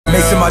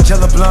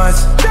Margiela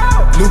blunts,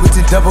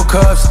 Louboutin double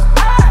cups,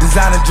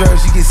 designer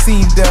drugs, you get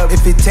seen up.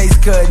 If it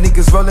tastes good,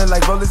 niggas rolling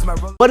like rollers, my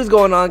roller. What is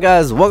going on,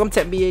 guys? Welcome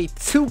to NBA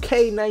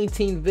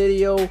 2K19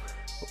 video.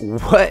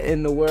 What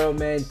in the world,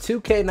 man?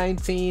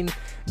 2K19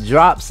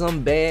 dropped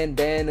some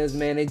bandanas,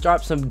 man. They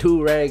dropped some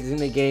do-rags in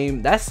the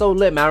game. That's so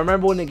lit, man. I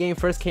remember when the game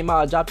first came out,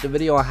 I dropped a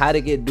video on how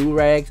to get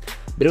do-rags,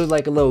 but it was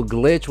like a little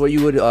glitch where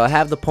you would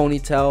have the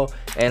ponytail,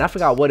 and I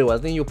forgot what it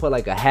was. Then you put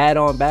like a hat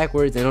on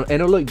backwards, and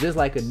it'll look just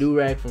like a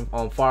do-rag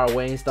from far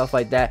away and stuff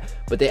like that.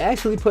 But they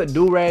actually put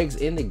do-rags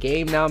in the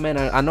game now, man.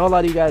 I know a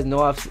lot of you guys know.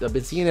 I've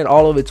been seeing it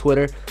all over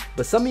Twitter,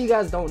 but some of you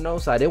guys don't know,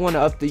 so I didn't want to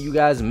update you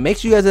guys. Make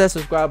sure you guys hit that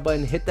subscribe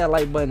button, hit that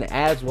like button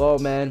as well,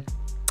 man.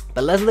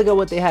 But let's look at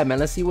what they have, man.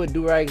 Let's see what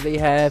do-rags they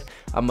have.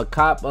 I'm a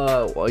cop,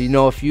 you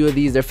know, a few of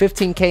these. They're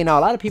 15K now.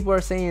 A lot of people are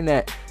saying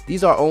that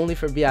these are only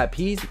for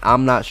VIPs.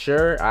 I'm not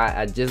sure.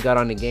 I just got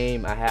on the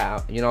game. I'm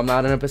not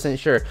 100%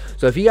 sure.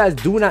 So if you guys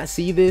do not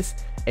see this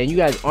and you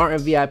guys aren't a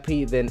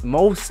VIP, then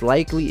most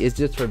likely it's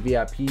just for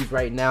VIPs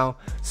right now.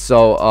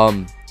 So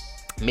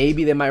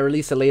maybe they might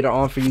release it later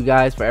on for you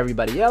guys, for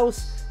everybody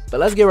else. But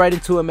let's get right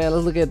into it, man.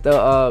 Let's look at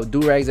the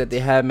do-rags that they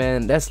have,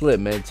 man. That's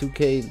lit, man.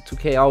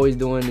 2K always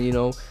doing, you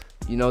know,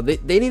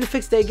 they need to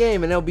fix their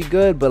game and they'll be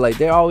good, but like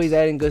they're always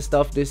adding good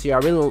stuff this year.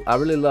 I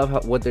really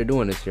love what they're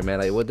doing this year, man.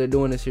 Like what they're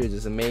doing this year is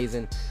just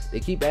amazing. They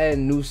keep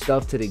adding new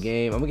stuff to the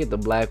game. I'm gonna get the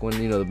black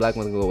one. You know, the black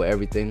one's gonna go with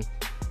everything.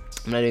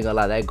 I'm not even gonna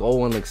lie, that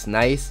gold one looks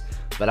nice,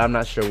 but I'm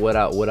not sure what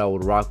I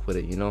would rock with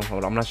it. You know,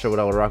 I'm not sure what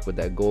I would rock with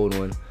that gold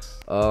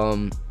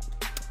one.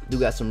 Do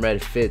got some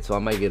red fit, so I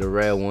might get a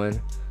red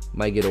one,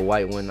 might get a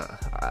white one.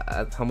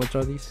 How much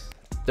are these?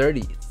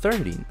 30.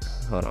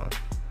 Hold on.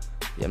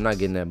 Yeah, I'm not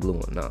getting that blue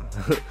one, no.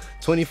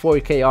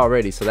 24K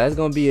already, so that's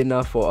gonna be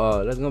enough for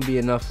us, man. That's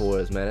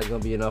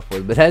gonna be enough for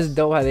us. But that's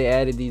dope how they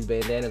added these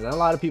bandanas, and a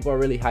lot of people are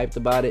really hyped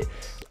about it.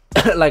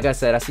 Like I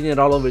said, I seen it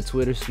all over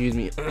Twitter. Excuse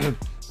me.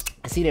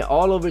 I seen it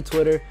all over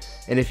Twitter,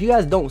 and if you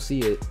guys don't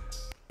see it,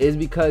 it's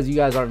because you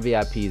guys aren't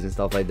VIPs and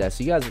stuff like that.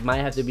 So you guys might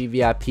have to be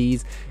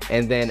VIPs,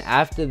 and then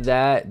after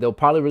that they'll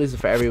probably release it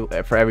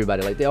for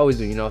everybody, like they always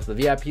do. You know, if the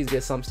VIPs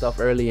get some stuff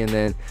early, and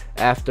then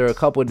after a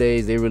couple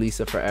days they release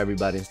it for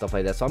everybody and stuff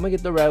like that. So I'm gonna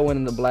get the red one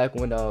and the black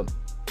one,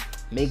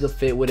 make a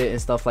fit with it and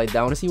stuff like that.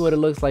 I want to see what it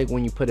looks like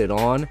when you put it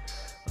on.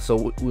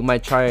 So we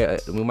might try,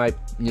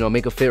 you know,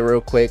 make a fit real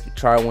quick,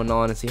 try one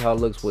on and see how it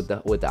looks with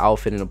the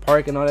outfit in the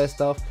park and all that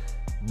stuff.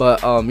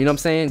 But you know what I'm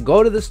saying,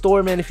 go to the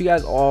store, man. If you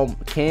guys all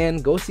can,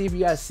 go see if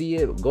you guys see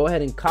it. Go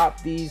ahead and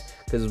cop these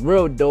because it's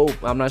real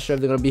dope. I'm not sure if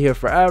they're gonna be here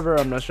forever.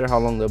 I'm not sure how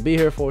long they'll be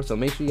here for, so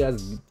make sure you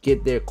guys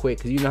get there quick,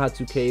 because you know how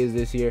 2K is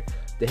this year.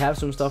 They have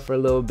some stuff for a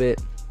little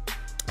bit,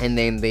 and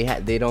then they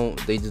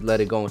just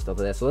let it go and stuff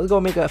like that. So let's go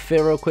make a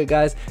fit real quick,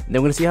 guys, and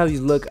then we're gonna see how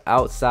these look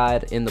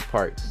outside in the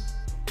park.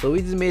 So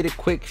we just made a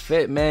quick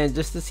fit, man,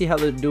 just to see how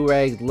the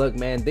do-rags look,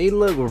 man. They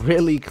look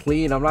really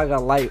clean. I'm not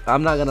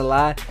gonna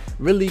lie,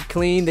 really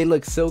clean. They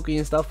look silky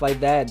and stuff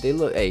like that. They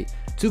look, hey,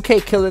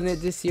 2K killing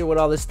it this year with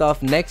all this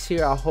stuff. Next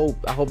year, I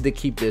hope they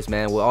keep this,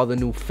 man, with all the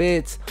new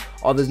fits,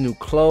 all this new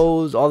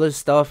clothes. All this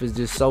stuff is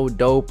just so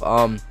dope.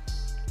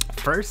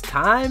 First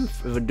time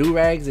for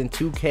do-rags in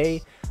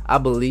 2K, I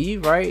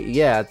believe, right?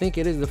 Yeah, I think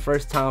it is the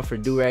first time for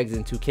do-rags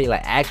in 2K,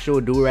 like actual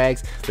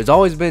do-rags. There's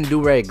always been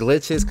do-rag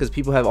glitches, because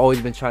people have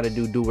always been trying to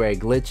do do-rag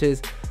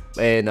glitches,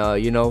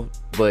 and you know,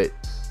 but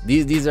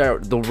these are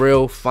the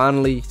real,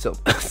 finally,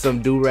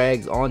 some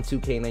do-rags on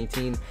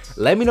 2K19.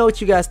 Let me know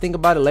what you guys think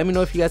about it. Let me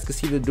know if you guys can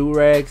see the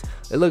do-rags.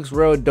 It looks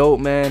real dope,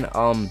 man.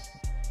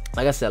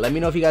 Like I said, let me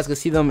know if you guys can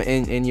see them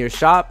in your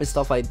shop and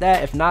stuff like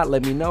that. If not,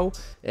 let me know,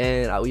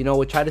 and you know,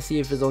 we'll try to see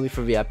if it's only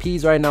for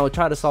VIPs right now. We'll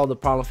try to solve the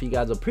problem for you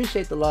guys.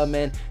 Appreciate the love,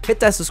 man. Hit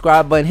that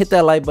subscribe button, hit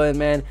that like button,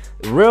 man.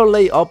 Real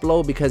late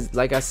upload because,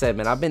 like I said,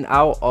 man, I've been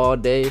out all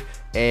day,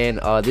 and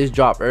this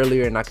dropped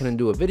earlier and I couldn't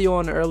do a video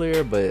on it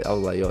earlier, but I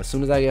was like, yo, as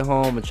soon as I get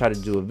home, I'm gonna try to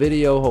do a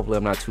video. Hopefully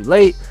I'm not too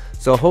late,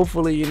 so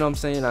hopefully, you know what I'm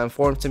saying, I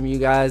informed some of you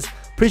guys.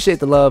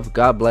 Appreciate the love.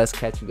 God bless.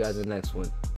 Catch you guys in the next one.